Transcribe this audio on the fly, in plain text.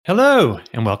Hello,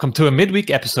 and welcome to a midweek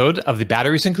episode of the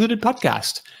Batteries Included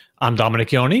podcast. I'm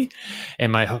Dominic Yoni,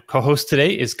 and my co-host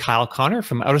today is Kyle Connor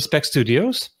from Outer Spec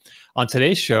Studios. On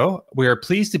today's show, we are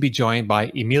pleased to be joined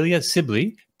by Emilia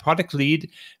Sibley, Product Lead,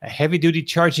 Heavy-Duty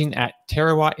Charging at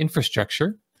TeraWatt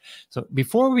Infrastructure. So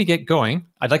before we get going,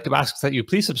 I'd like to ask that you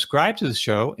please subscribe to the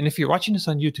show, and if you're watching this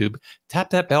on YouTube,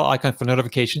 tap that bell icon for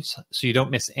notifications so you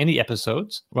don't miss any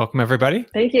episodes. Welcome, everybody.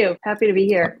 Thank you. Happy to be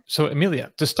here. So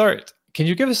Emilia, to start, can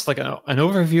you give us like an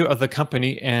overview of the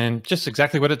company and just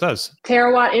exactly what it does?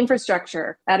 TeraWatt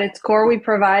Infrastructure. At its core, we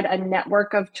provide a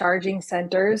network of charging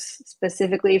centers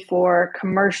specifically for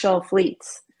commercial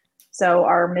fleets. So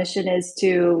our mission is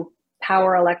to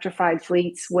power electrified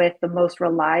fleets with the most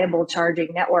reliable charging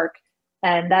network.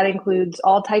 And that includes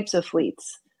all types of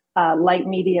fleets, light,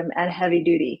 medium, and heavy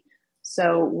duty.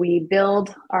 So we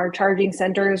build our charging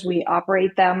centers, we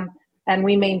operate them, and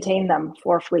we maintain them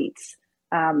for fleets.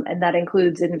 And that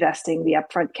includes investing the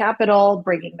upfront capital,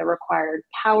 bringing the required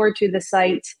power to the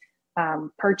site,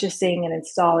 purchasing and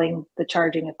installing the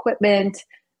charging equipment,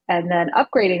 and then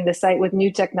upgrading the site with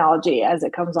new technology as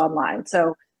it comes online.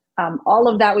 So all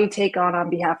of that we take on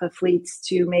behalf of fleets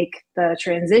to make the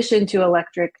transition to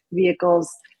electric vehicles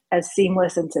as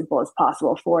seamless and simple as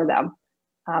possible for them.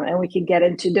 And we can get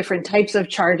into different types of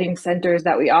charging centers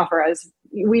that we offer. As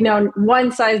we know,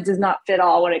 one size does not fit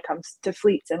all when it comes to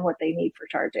fleets and what they need for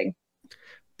charging.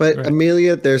 But right.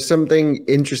 Emilia, there's something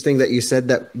interesting that you said,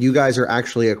 that you guys are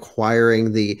actually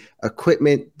acquiring the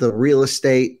equipment, the real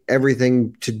estate,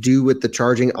 everything to do with the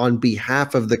charging on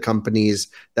behalf of the companies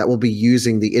that will be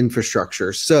using the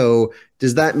infrastructure. So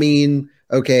does that mean,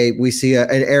 okay, we see an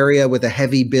area with a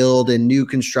heavy build and new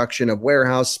construction of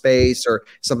warehouse space or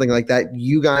something like that,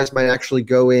 you guys might actually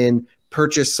go in,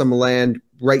 purchase some land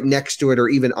right next to it or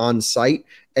even on site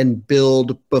and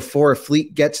build before a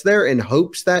fleet gets there in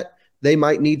hopes that they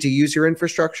might need to use your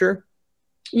infrastructure?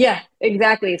 Yeah,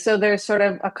 exactly. So there's sort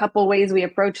of a couple ways we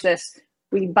approach this.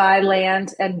 We buy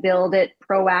land and build it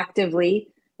proactively,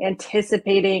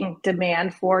 anticipating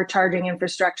demand for charging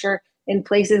infrastructure in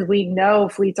places we know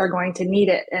fleets are going to need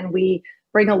it. And we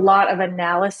bring a lot of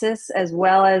analysis as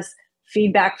well as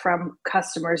feedback from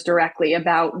customers directly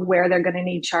about where they're going to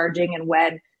need charging and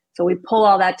when. So we pull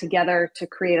all that together to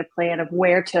create a plan of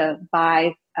where to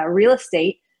buy real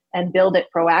estate and build it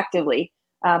proactively.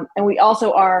 And we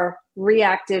also are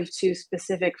reactive to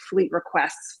specific fleet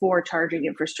requests for charging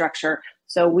infrastructure.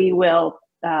 So we will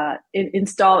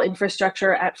install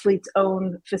infrastructure at fleet's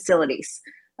own facilities.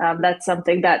 That's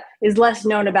something that is less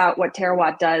known about what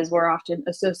TeraWatt does. We're often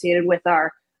associated with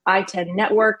our I-10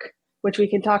 network, which we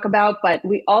can talk about, but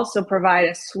we also provide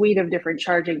a suite of different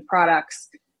charging products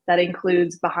that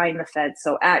includes behind the fence,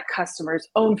 so at customers'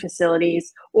 own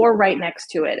facilities or right next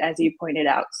to it, as you pointed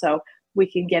out. So we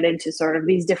can get into sort of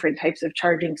these different types of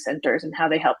charging centers and how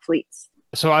they help fleets.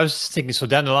 So I was thinking, so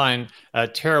down the line,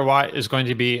 TeraWatt is going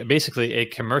to be basically a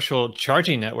commercial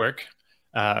charging network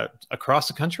across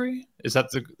the country? Is that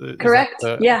correct?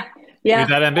 Yeah. Is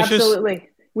that ambitious? Absolutely.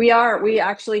 We are. We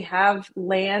actually have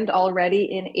land already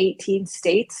in 18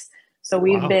 states. So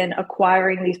we've been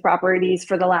acquiring these properties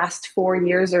for the last 4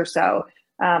 years or so,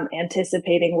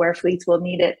 anticipating where fleets will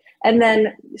need it, and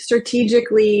then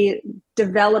strategically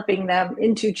developing them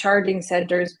into charging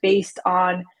centers based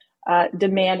on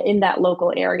demand in that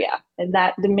local area. And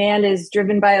that demand is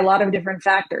driven by a lot of different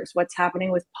factors: what's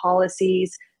happening with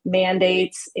policies,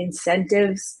 mandates,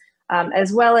 incentives,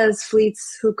 as well as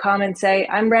fleets who come and say,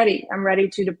 I'm ready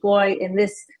to deploy in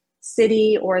this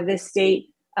city or this state.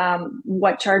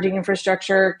 What charging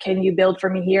infrastructure can you build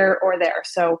for me here or there?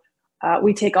 So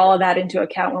we take all of that into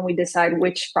account when we decide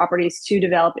which properties to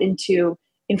develop into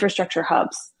infrastructure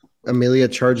hubs. Emilia,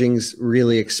 charging's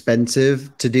really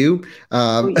expensive to do,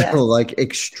 Yes. like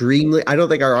extremely. I don't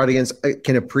think our audience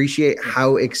can appreciate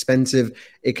how expensive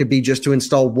it could be just to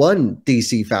install one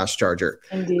DC fast charger.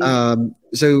 Indeed.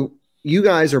 So you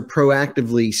guys are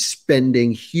proactively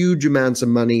spending huge amounts of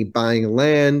money buying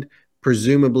land,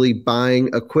 presumably buying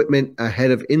equipment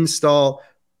ahead of install.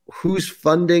 Who's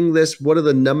funding this? What do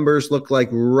the numbers look like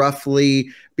roughly?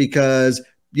 Because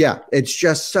yeah, it's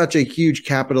just such a huge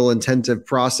capital intensive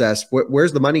process.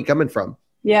 Where's the money coming from?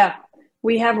 Yeah,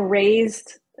 we have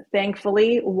raised,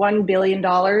 thankfully, $1 billion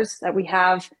that we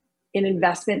have in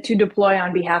investment to deploy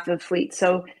on behalf of fleets.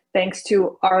 So thanks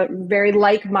to our very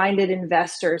like-minded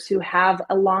investors who have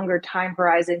a longer time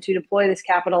horizon to deploy this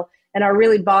capital and are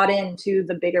really bought into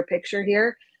the bigger picture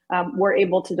here, we're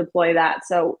able to deploy that.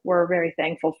 So we're very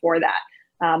thankful for that.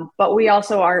 But we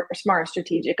also are smart and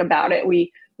strategic about it.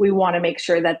 We want to make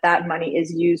sure that that money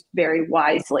is used very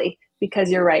wisely, because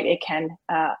you're right, it can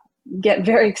get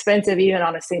very expensive even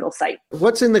on a single site.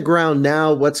 What's in the ground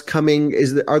now? What's coming?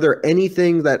 Are there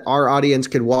anything that our audience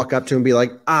could walk up to and be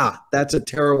like, that's a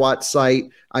TeraWatt site.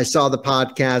 I saw the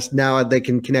podcast. Now they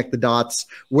can connect the dots.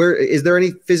 Where is there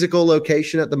any physical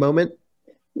location at the moment?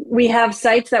 We have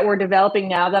sites that we're developing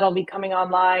now that'll be coming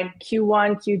online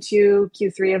Q1, Q2,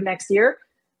 Q3 of next year.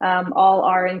 All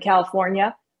are in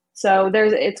California. So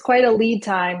it's quite a lead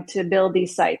time to build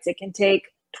these sites. It can take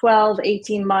 12,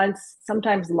 18 months,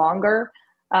 sometimes longer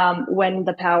when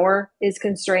the power is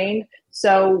constrained.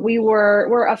 So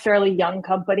we're a fairly young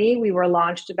company. We were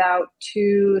launched about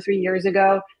 2-3 years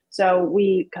ago. So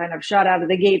we kind of shot out of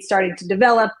the gate starting to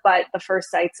develop, but the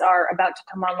first sites are about to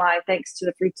come online thanks to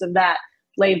the fruits of that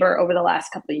labor over the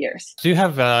last couple of years. Do you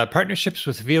have partnerships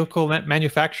with vehicle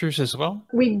manufacturers as well?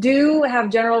 We do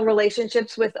have general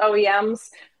relationships with OEMs.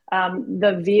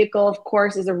 The vehicle, of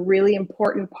course, is a really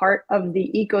important part of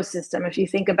the ecosystem. If you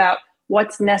think about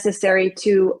what's necessary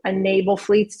to enable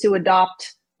fleets to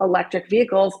adopt electric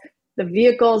vehicles,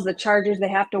 the chargers, they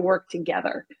have to work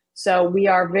together. So we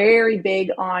are very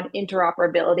big on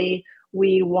interoperability.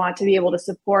 We want to be able to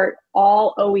support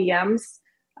all OEMs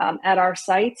at our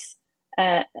sites.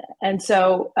 And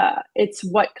so it's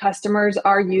what customers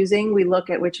are using. We look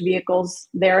at which vehicles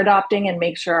they're adopting and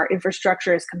make sure our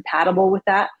infrastructure is compatible with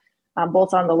that,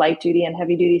 both on the light duty and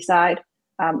heavy duty side.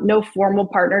 No formal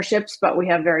partnerships, but we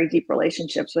have very deep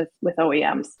relationships with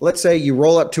OEMs. Let's say you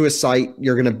roll up to a site,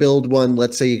 you're going to build one.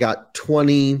 Let's say you got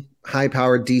 20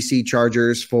 high-powered DC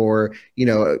chargers for,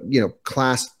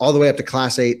 class all the way up to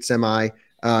class 8 semi.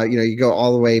 You go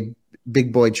all the way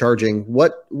big boy charging.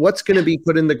 What's going to be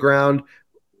put in the ground?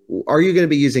 Are you going to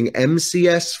be using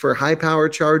MCS for high power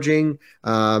charging,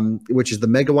 which is the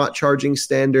megawatt charging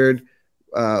standard?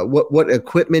 What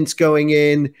equipment's going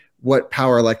in? What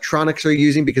power electronics are you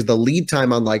using? Because the lead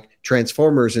time on like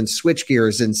transformers and switchgear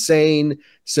is insane.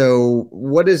 So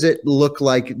what does it look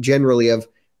like generally of,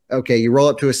 okay, you roll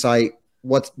up to a site,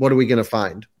 what are we going to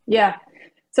find? Yeah.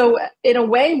 So in a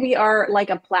way, we are like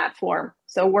a platform.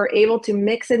 So we're able to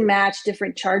mix and match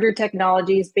different charger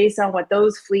technologies based on what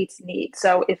those fleets need.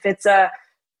 So if it's a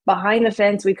behind the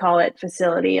fence, we call it a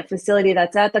facility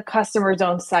that's at the customer's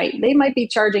own site, they might be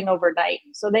charging overnight.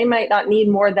 So they might not need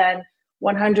more than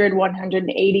 100,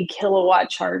 180 kilowatt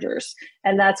chargers.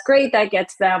 And that's great. That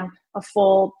gets them a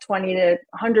full 20 to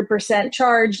 100%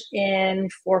 charge in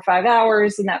 4 or 5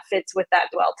 hours. And that fits with that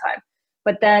dwell time.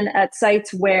 But then at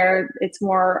sites where it's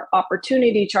more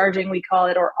opportunity charging, we call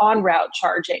it, or on-route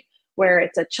charging, where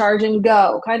it's a charge and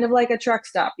go, kind of like a truck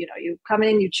stop. You come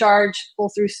in, you charge, pull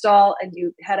through stall, and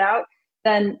you head out.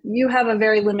 Then you have a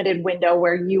very limited window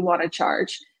where you want to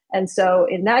charge. And so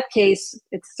in that case,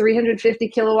 it's 350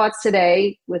 kilowatts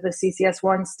today with a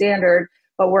CCS1 standard,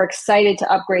 but we're excited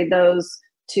to upgrade those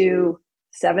to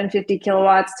 750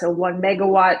 kilowatts to 1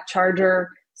 megawatt charger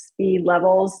speed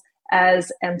levels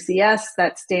as MCS,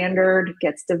 that standard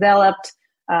gets developed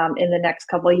in the next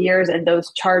couple of years, and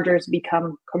those chargers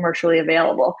become commercially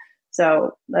available.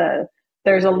 So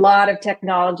there's a lot of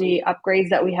technology upgrades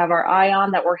that we have our eye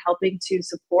on that we're helping to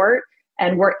support,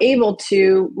 and we're able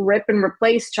to rip and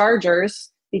replace chargers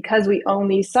because we own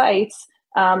these sites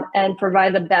and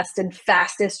provide the best and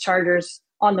fastest chargers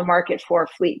on the market for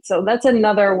fleets. So that's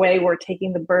another way we're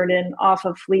taking the burden off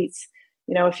of fleets.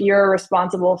 If you're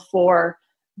responsible for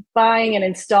buying and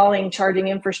installing charging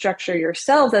infrastructure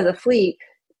yourselves as a fleet,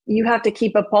 you have to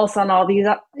keep a pulse on all these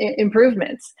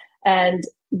improvements and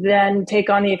then take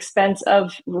on the expense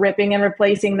of ripping and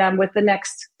replacing them with the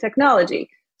next technology.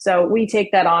 So we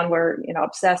take that on. We're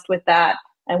obsessed with that,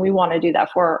 and we want to do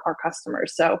that for our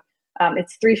customers. So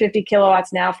it's 350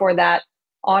 kilowatts now for that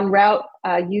on route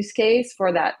use case,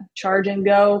 for that charge and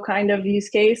go kind of use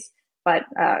case, but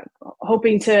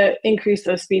hoping to increase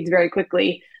those speeds very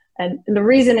quickly. And the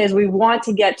reason is we want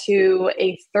to get to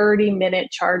a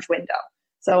 30-minute charge window.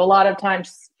 So a lot of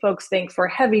times folks think for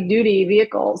heavy duty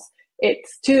vehicles,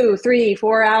 it's 2, 3,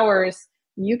 4 hours.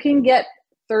 You can get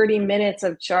 30 minutes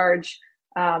of charge,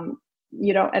 and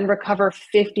recover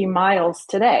 50 miles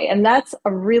today. And that's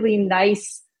a really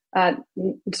nice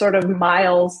sort of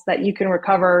miles that you can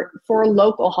recover for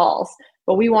local hauls.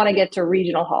 But we want to get to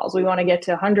regional hauls. We want to get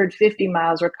to 150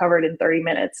 miles recovered in 30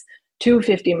 minutes,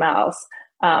 250 miles.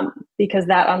 Because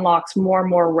that unlocks more and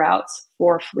more routes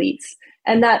for fleets.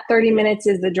 And that 30 minutes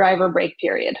is the driver break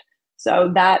period.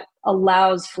 So that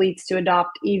allows fleets to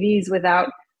adopt EVs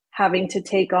without having to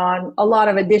take on a lot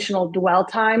of additional dwell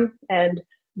time and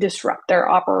disrupt their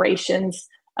operations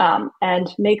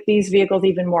and make these vehicles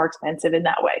even more expensive in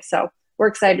that way. So we're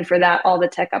excited for that, all the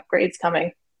tech upgrades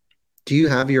coming. Do you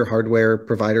have your hardware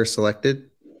provider selected?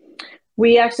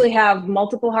 We actually have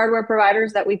multiple hardware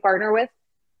providers that we partner with.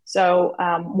 So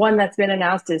one that's been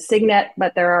announced is Signet,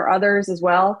 but there are others as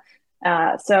well.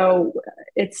 So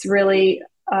it's really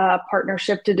a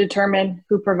partnership to determine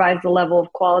who provides the level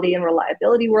of quality and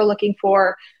reliability we're looking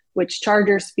for, which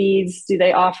charger speeds do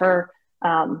they offer,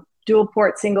 dual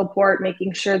port, single port,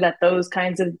 making sure that those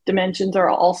kinds of dimensions are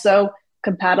also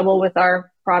compatible with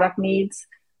our product needs.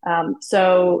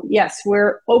 So yes,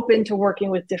 we're open to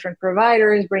working with different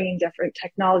providers, bringing different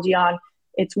technology on.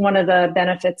 It's one of the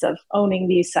benefits of owning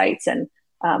these sites and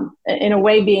in a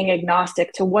way being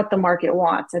agnostic to what the market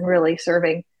wants and really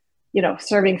serving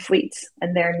fleets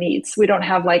and their needs. We don't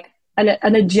have like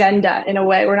an agenda in a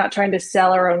way. We're not trying to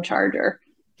sell our own charger.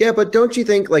 Yeah, but don't you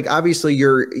think, like, obviously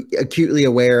you're acutely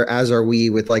aware, as are we,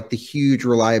 with like the huge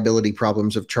reliability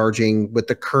problems of charging with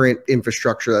the current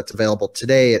infrastructure that's available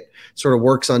today. It sort of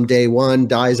works on day one,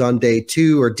 dies on day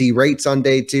two, or derates on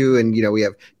day two. And, we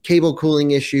have cable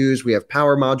cooling issues, we have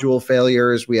power module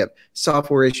failures, we have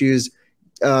software issues.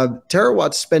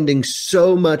 TeraWatt's spending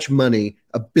so much money,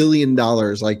 $1 billion,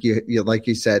 like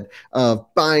you said,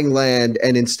 buying land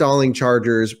and installing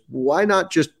chargers. Why not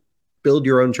just build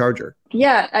your own charger?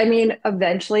 Yeah, I mean,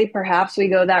 eventually perhaps we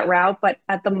go that route, but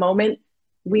at the moment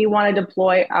we want to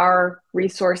deploy our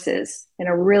resources in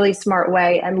a really smart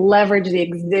way and leverage the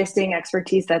existing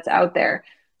expertise that's out there.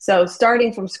 So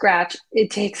starting from scratch,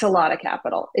 it takes a lot of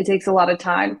capital. It takes a lot of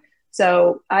time.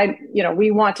 So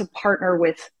we want to partner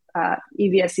with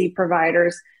EVSE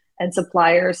providers and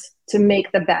suppliers to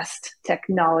make the best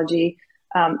technology,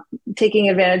 taking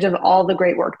advantage of all the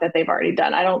great work that they've already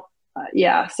done.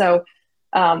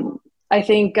 I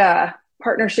think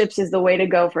partnerships is the way to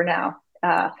go for now.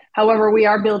 However, we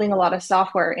are building a lot of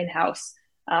software in-house,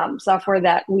 software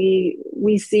that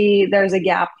we see there's a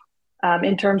gap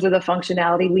in terms of the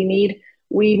functionality we need.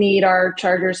 We need our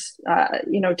chargers,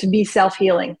 to be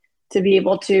self-healing, to be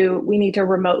able to, we need to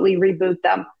remotely reboot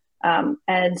them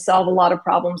and solve a lot of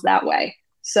problems that way.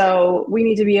 So we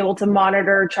need to be able to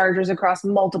monitor chargers across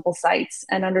multiple sites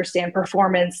and understand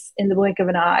performance in the blink of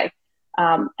an eye.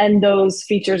 And those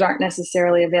features aren't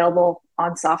necessarily available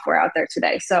on software out there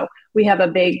today. So we have a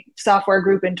big software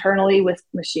group internally with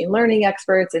machine learning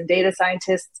experts and data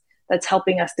scientists that's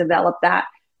helping us develop that.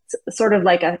 It's sort of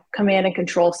like a command and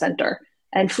control center.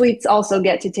 And fleets also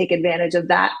get to take advantage of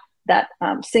that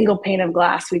single pane of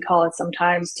glass, we call it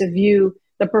sometimes, to view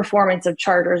the performance of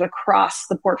chargers across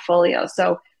the portfolio.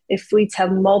 So if fleets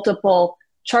have multiple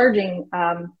charging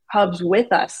hubs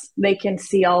with us, they can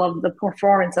see all of the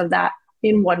performance of that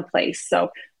in one place. So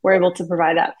we're able to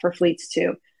provide that for fleets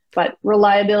too. But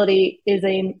reliability is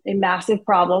a massive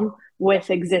problem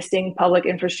with existing public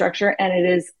infrastructure, and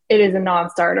it is a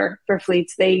non-starter for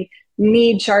fleets. They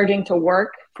need charging to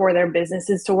work for their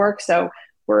businesses to work. So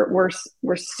we're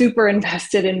super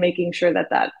invested in making sure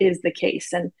that is the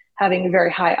case and having very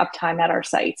high uptime at our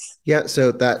sites. Yeah,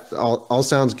 so that all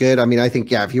sounds good. I mean, I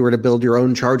think, if you were to build your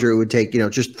own charger, it would take,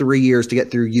 just 3 years to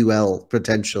get through UL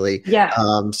potentially. Yeah.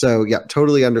 So yeah,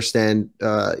 totally understand,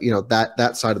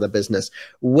 that side of the business.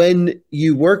 When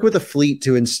you work with a fleet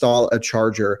to install a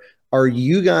charger, are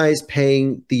you guys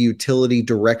paying the utility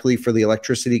directly for the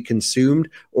electricity consumed,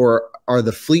 or are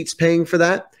the fleets paying for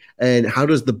that? And how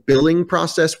does the billing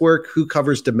process work? Who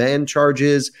covers demand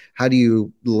charges? How do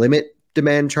you limit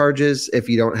demand charges if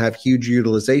you don't have huge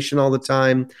utilization all the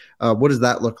time? What does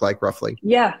that look like roughly?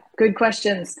 Yeah, good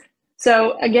questions.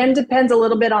 So again, depends a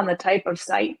little bit on the type of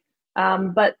site.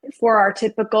 But for our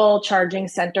typical charging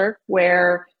center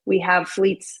where we have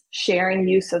fleets sharing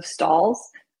use of stalls,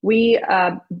 we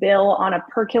bill on a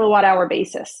per kilowatt hour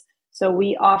basis. So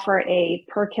we offer a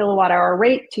per kilowatt hour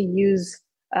rate to use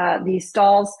these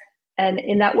stalls. And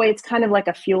in that way, it's kind of like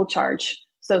a fuel charge.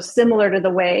 So similar to the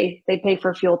way they pay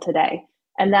for fuel today.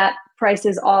 And that price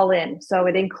is all in. So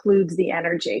it includes the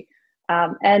energy.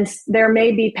 And there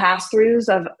may be pass-throughs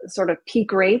of sort of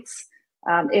peak rates.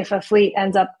 If a fleet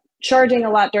ends up charging a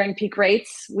lot during peak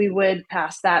rates, we would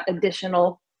pass that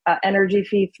additional energy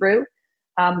fee through.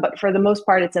 But for the most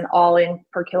part, it's an all-in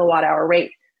per kilowatt hour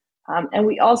rate. And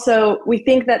we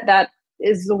think that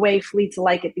is the way fleets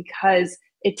like it, because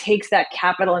it takes that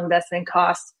capital investment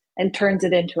cost and turns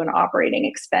it into an operating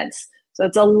expense. So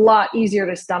it's a lot easier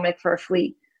to stomach for a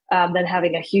fleet than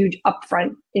having a huge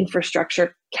upfront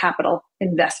infrastructure capital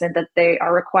investment that they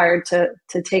are required to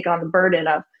take on the burden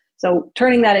of. So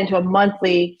turning that into a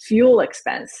monthly fuel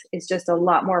expense is just a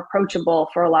lot more approachable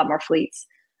for a lot more fleets.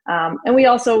 And we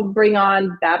also bring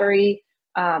on battery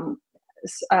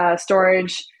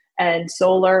storage and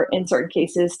solar in certain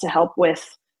cases to help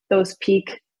with those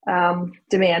peak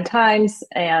demand times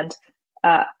and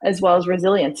as well as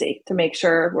resiliency to make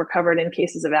sure we're covered in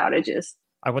cases of outages.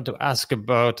 I want to ask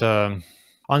about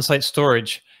on-site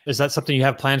storage. Is that something you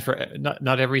have planned for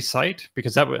not every site?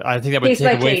 Because I think that would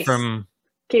take away from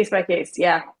case by case,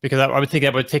 yeah. Because I would think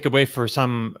that would take away for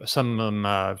some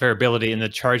variability in the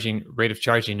charging rate of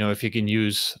charging. If you can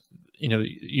use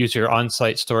your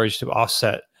on-site storage to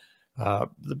offset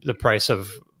the price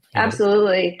of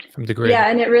absolutely from the grid. Yeah,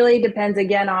 and it really depends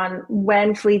again on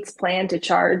when fleets plan to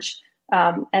charge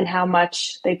and how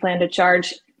much they plan to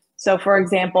charge. So, for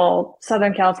example,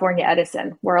 Southern California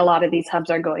Edison, where a lot of these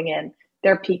hubs are going in,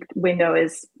 their peak window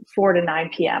is 4 to 9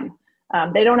 p.m.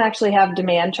 They don't actually have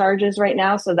demand charges right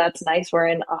now, so that's nice. We're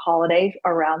in a holiday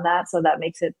around that, so that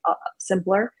makes it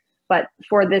simpler. But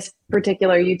for this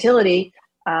particular utility,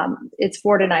 it's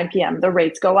 4 to 9 p.m. The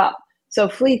rates go up. So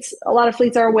a lot of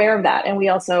fleets are aware of that, and we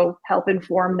also help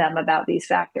inform them about these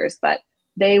factors. But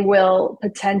they will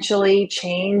potentially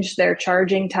change their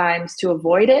charging times to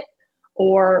avoid it,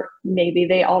 or maybe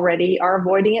they already are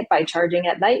avoiding it by charging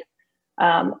at night.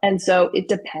 And so it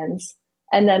depends.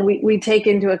 And then we take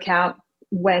into account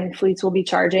when fleets will be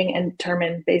charging and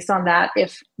determine based on that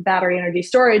if battery energy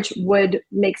storage would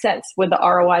make sense. Would the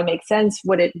ROI make sense?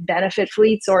 Would it benefit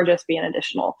fleets or just be an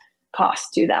additional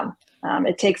cost to them?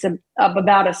 It takes up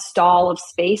about a stall of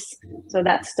space. So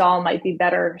that stall might be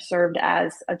better served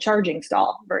as a charging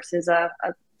stall versus a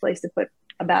place to put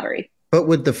a battery. But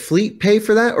would the fleet pay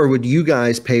for that, or would you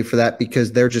guys pay for that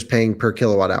because they're just paying per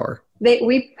kilowatt hour?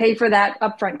 We pay for that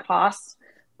upfront cost,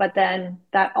 but then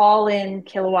that all-in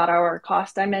kilowatt hour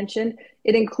cost I mentioned,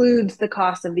 it includes the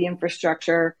cost of the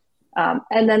infrastructure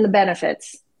and then the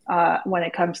benefits when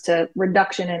it comes to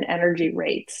reduction in energy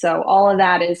rates. So all of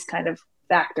that is kind of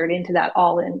factored into that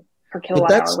all-in per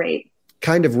kilowatt hour rate.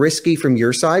 Kind of risky from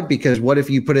your side, because what if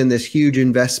you put in this huge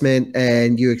investment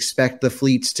and you expect the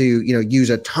fleets to, use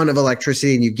a ton of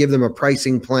electricity, and you give them a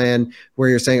pricing plan where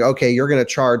you're saying, okay, you're going to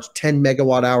charge 10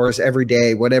 megawatt hours every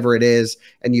day, whatever it is,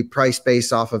 and you price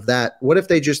based off of that. What if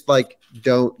they just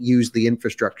don't use the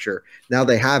infrastructure? Now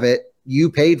they have it,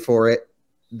 you paid for it,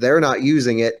 they're not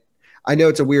using it. I know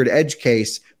it's a weird edge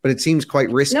case, but it seems quite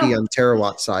risky on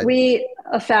TeraWatt's side.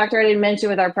 A factor I didn't mention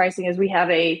with our pricing is we have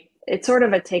it's sort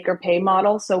of a take or pay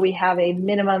model. So we have a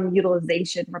minimum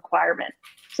utilization requirement.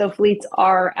 So fleets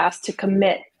are asked to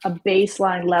commit a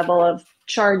baseline level of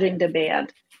charging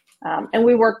demand. And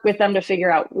we work with them to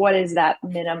figure out what is that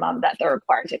minimum that they're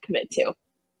required to commit to.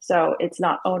 So it's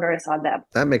not onerous on them.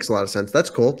 That makes a lot of sense. That's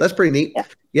cool. That's pretty neat.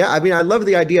 Yeah, I mean, I love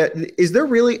the idea. Is there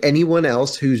really anyone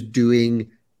else who's doing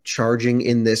charging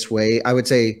in this way? I would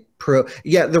say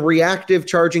the reactive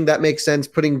charging, that makes sense.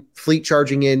 Putting fleet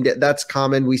charging in, that's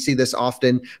common. We see this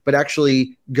often, but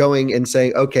actually going and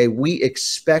saying, okay, we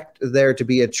expect there to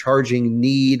be a charging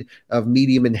need of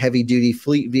medium and heavy duty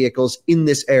fleet vehicles in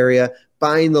this area,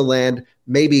 buying the land,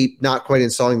 maybe not quite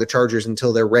installing the chargers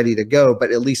until they're ready to go,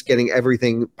 but at least getting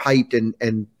everything piped and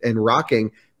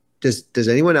rocking. Does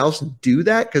anyone else do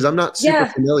that? Because I'm not super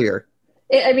familiar.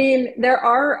 I mean, there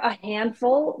are a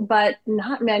handful, but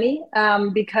not many,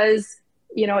 because,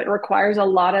 it requires a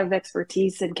lot of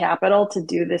expertise and capital to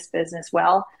do this business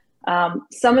well.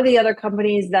 Some of the other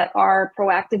companies that are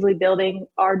proactively building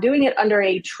are doing it under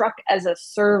a truck as a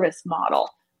service model.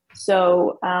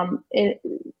 So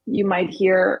you might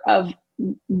hear of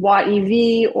Watt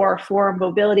EV or Forum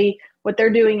Mobility. What they're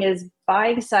doing is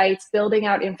buying sites, building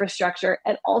out infrastructure,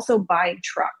 and also buying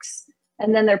trucks.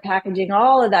 And then they're packaging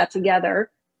all of that together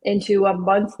into a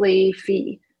monthly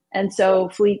fee. And so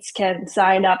fleets can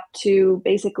sign up to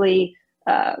basically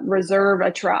reserve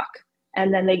a truck,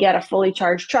 and then they get a fully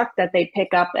charged truck that they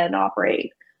pick up and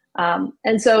operate.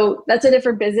 And so that's a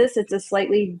different business. It's a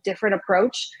slightly different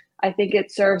approach. I think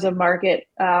it serves a market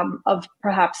of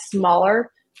perhaps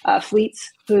smaller fleets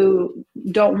who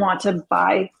don't want to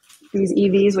buy these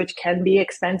EVs, which can be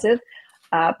expensive.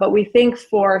 But we think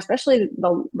for especially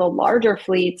the larger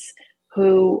fleets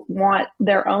who want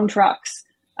their own trucks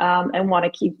and want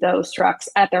to keep those trucks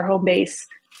at their home base,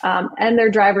 and their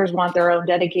drivers want their own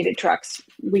dedicated trucks,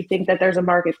 we think that there's a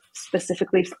market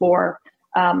specifically for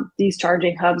these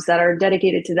charging hubs that are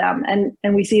dedicated to them.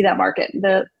 And we see that market.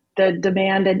 The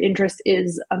demand and interest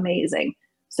is amazing.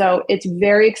 So it's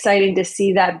very exciting to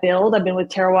see that build. I've been with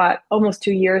TeraWatt almost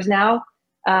 2 years now.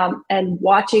 And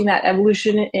watching that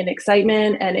evolution in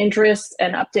excitement and interest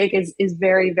and uptake is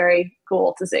very, very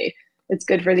cool to see. It's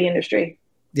good for the industry.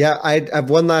 Yeah, I have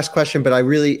one last question, but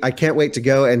I can't wait to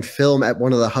go and film at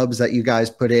one of the hubs that you guys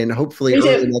put in, hopefully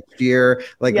early next year.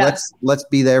 Let's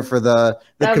be there for the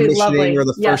commissioning or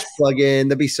the first plug-in.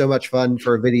 That'd be so much fun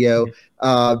for a video.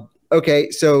 Okay,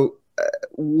 so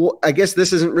I guess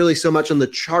this isn't really so much on the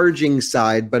charging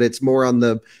side, but it's more on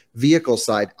the vehicle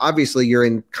side. Obviously, you're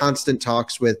in constant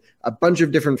talks with a bunch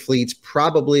of different fleets,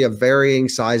 probably of varying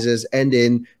sizes and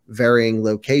in varying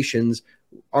locations.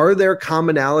 Are there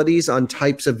commonalities on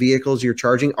types of vehicles you're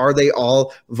charging? Are they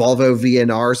all Volvo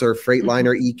VNRs or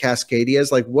Freightliner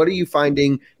e-Cascadias? Like, what are you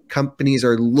finding companies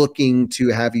are looking to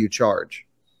have you charge?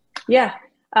 Yeah,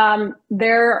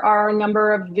 there are a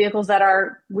number of vehicles that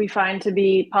we find to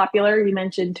be popular. You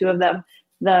mentioned two of them,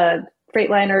 the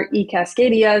Freightliner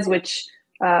e-Cascadias, which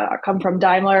come from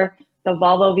Daimler, the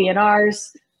Volvo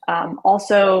VNRs,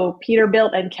 also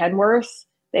Peterbilt and Kenworth.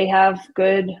 They have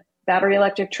good battery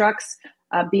electric trucks.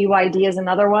 BYD is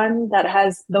another one that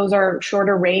those are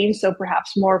shorter range, so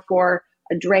perhaps more for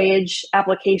a drayage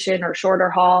application or shorter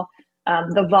haul.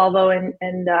 The Volvo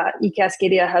and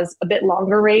e-Cascadia has a bit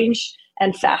longer range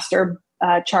and faster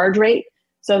charge rate.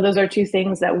 So those are two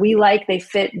things that we like. They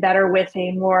fit better with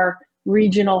a more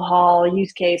regional haul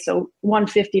use case, so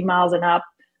 150 miles and up.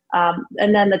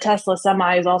 And then the Tesla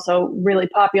Semi is also really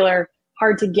popular.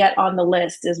 Hard to get on the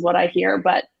list is what I hear,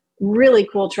 but really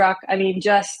cool truck. I mean,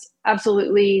 just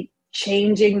absolutely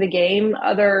changing the game.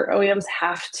 Other OEMs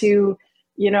have to,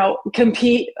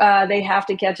 compete. They have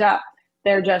to catch up.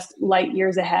 They're just light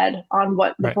years ahead on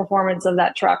what the performance of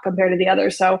that truck compared to the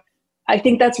others. So I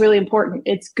think that's really important.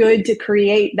 It's good to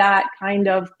create that kind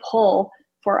of pull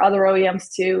for other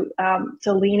OEMs to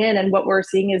lean in. And what we're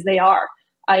seeing is they are.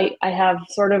 I have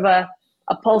sort of a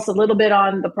pulse a little bit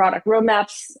on the product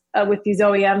roadmaps with these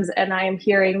OEMs, and I am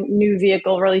hearing new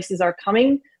vehicle releases are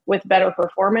coming with better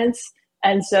performance.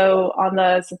 And so on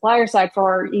the supplier side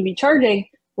for EV charging,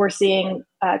 we're seeing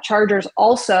chargers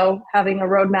also having a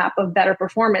roadmap of better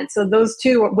performance. So those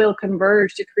two will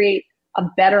converge to create a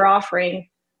better offering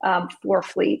for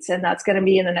fleets. And that's going to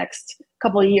be in the next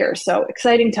couple of years. So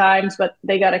exciting times, but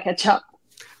they got to catch up.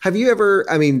 Have you ever,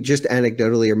 I mean, just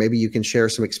anecdotally, or maybe you can share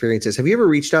some experiences, have you ever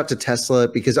reached out to Tesla?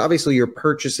 Because obviously you're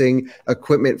purchasing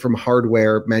equipment from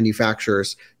hardware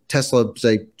manufacturers. Tesla is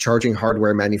a charging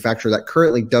hardware manufacturer that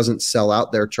currently doesn't sell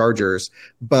out their chargers.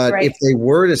 But if they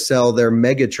were to sell their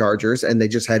mega chargers and they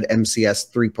just had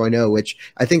MCS 3.0, which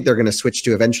I think they're going to switch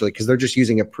to eventually because they're just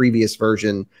using a previous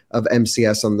version of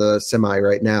MCS on the Semi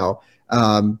right now.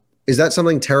 Is that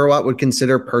something TeraWatt would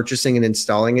consider purchasing and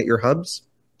installing at your hubs?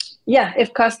 Yeah,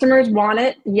 if customers want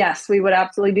it, yes, we would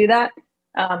absolutely do that.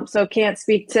 So can't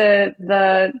speak to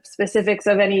the specifics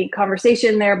of any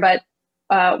conversation there, but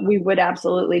we would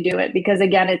absolutely do it because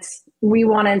again, we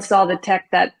want to install the tech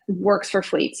that works for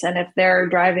fleets. And if they're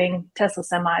driving Tesla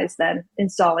semis, then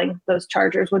installing those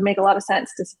chargers would make a lot of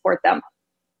sense to support them.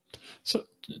 So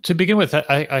to begin with,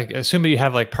 I assume you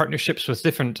have like partnerships with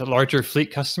different larger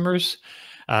fleet customers.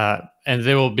 And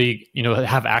they will be,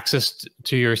 have access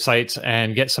to your sites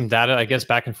and get some data, I guess,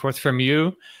 back and forth from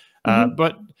you.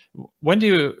 But when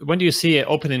do you see it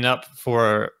opening up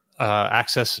for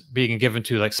access being given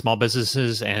to like small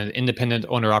businesses and independent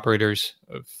owner operators?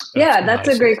 Yeah, that's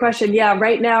a great question. Yeah,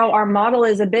 right now our model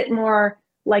is a bit more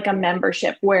like a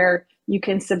membership where you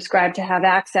can subscribe to have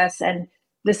access, and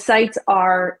the sites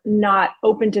are not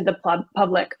open to the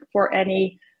public for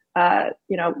any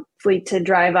fleet to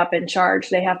drive up and charge.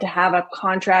 They have to have a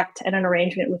contract and an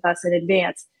arrangement with us in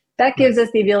advance. That gives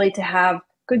us the ability to have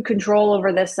good control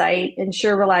over the site,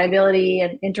 ensure reliability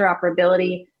and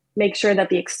interoperability, make sure that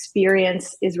the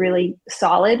experience is really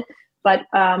solid. But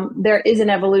there is an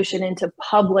evolution into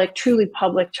truly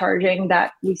public charging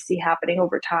that we see happening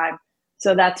over time.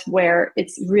 So that's where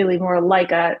it's really more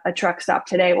like a truck stop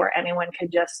today where anyone can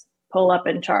just pull up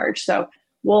and charge. So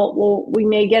we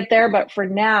may get there, but for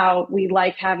now, we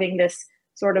like having this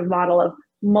sort of model of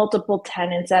multiple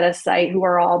tenants at a site who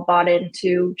are all bought in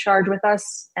to charge with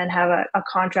us and have a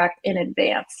contract in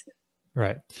advance.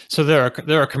 Right. So there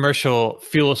are commercial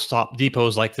fuel stop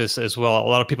depots like this as well. A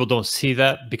lot of people don't see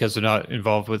that because they're not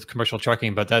involved with commercial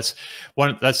trucking, but that's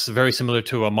very similar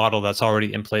to a model that's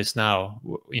already in place now.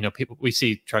 We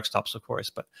see truck stops, of course,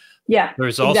 but yeah,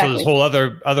 there's also this whole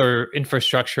other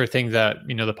infrastructure thing that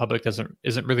the public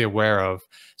isn't really aware of.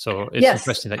 So it's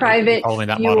interesting that you're following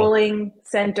that model. Private fueling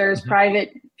centers, private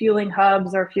fueling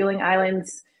hubs or fueling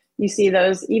islands. You see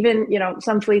those. Even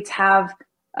some fleets have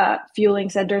fueling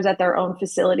centers at their own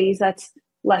facilities. That's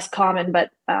less common, but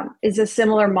is a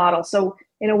similar model. So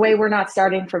in a way, we're not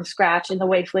starting from scratch in the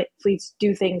way fleets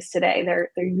do things today. They're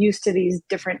used to these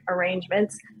different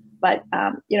arrangements. But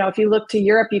if you look to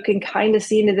Europe, you can kind of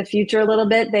see into the future a little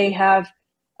bit. They have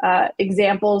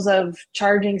examples of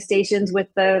charging stations with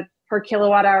the per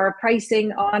kilowatt hour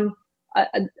pricing on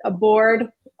a board,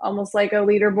 almost like a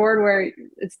leaderboard where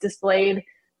it's displayed.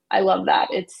 I love that.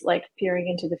 It's like peering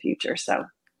into the future. So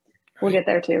we'll get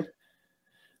there too.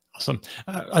 Awesome.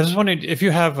 I was wondering if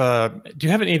you have, do you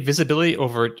have any visibility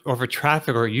over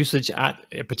traffic or usage at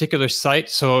a particular site?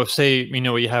 So say,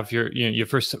 you have your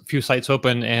first few sites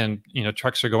open and,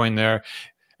 trucks are going there.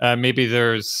 Maybe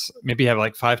you have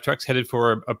like 5 trucks headed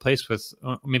for a place with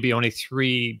maybe only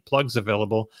 3 plugs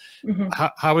available. Mm-hmm.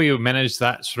 How will you manage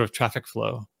that sort of traffic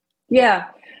flow? Yeah.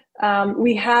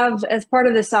 We have, as part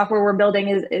of the software we're building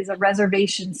is a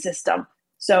reservation system.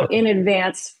 So in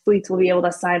advance, fleets will be able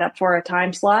to sign up for a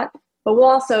time slot, but we'll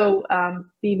also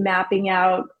be mapping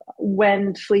out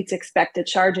when fleets expect to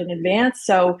charge in advance.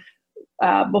 So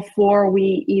before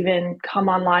we even come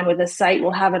online with a site, we'll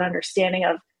have an understanding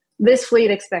of this fleet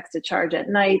expects to charge at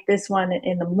night, this one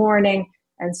in the morning.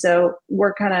 And so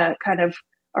we're kind of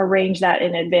arrange that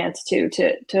in advance too,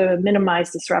 to minimize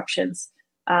disruptions.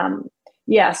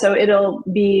 So it'll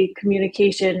be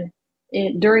communication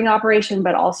during operation,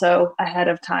 but also ahead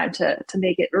of time to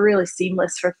make it really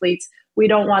seamless for fleets. We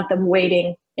don't want them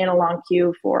waiting in a long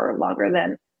queue for longer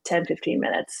than 10, 15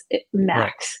 minutes max.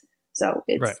 Right. So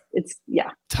it's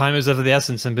Time is of the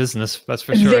essence in business, that's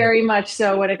for sure. Very much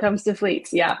so when it comes to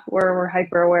fleets. Yeah, we're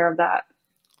hyper aware of that.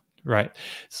 Right.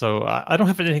 So I don't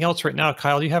have anything else right now.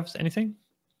 Kyle, do you have anything?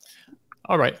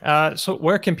 All right. So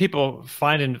where can people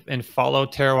find and follow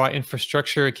TeraWatt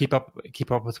Infrastructure, keep up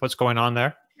with what's going on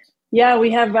there? Yeah,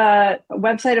 we have a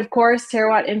website, of course,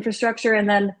 TeraWatt Infrastructure, and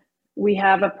then we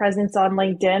have a presence on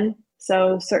LinkedIn.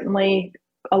 So certainly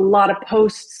a lot of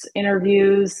posts,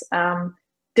 interviews,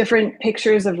 different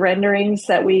pictures of renderings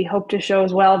that we hope to show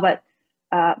as well, but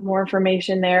more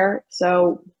information there.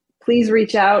 So please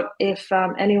reach out if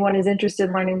anyone is interested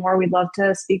in learning more. We'd love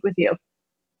to speak with you.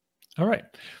 All right.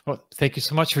 Well, thank you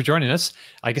so much for joining us.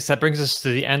 I guess that brings us to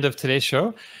the end of today's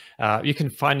show. You can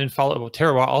find and follow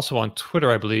TeraWatt also on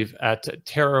Twitter, I believe, at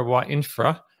TeraWatt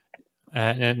Infra.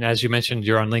 And as you mentioned,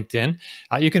 you're on LinkedIn.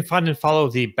 You can find and follow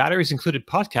the Batteries Included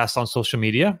podcast on social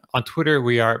media. On Twitter,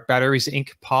 we are Batteries Inc.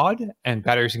 Pod and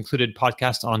Batteries Included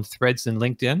podcast on Threads and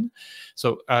LinkedIn.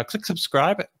 So click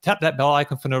subscribe, tap that bell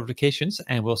icon for notifications,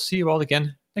 and we'll see you all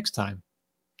again next time.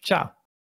 Ciao.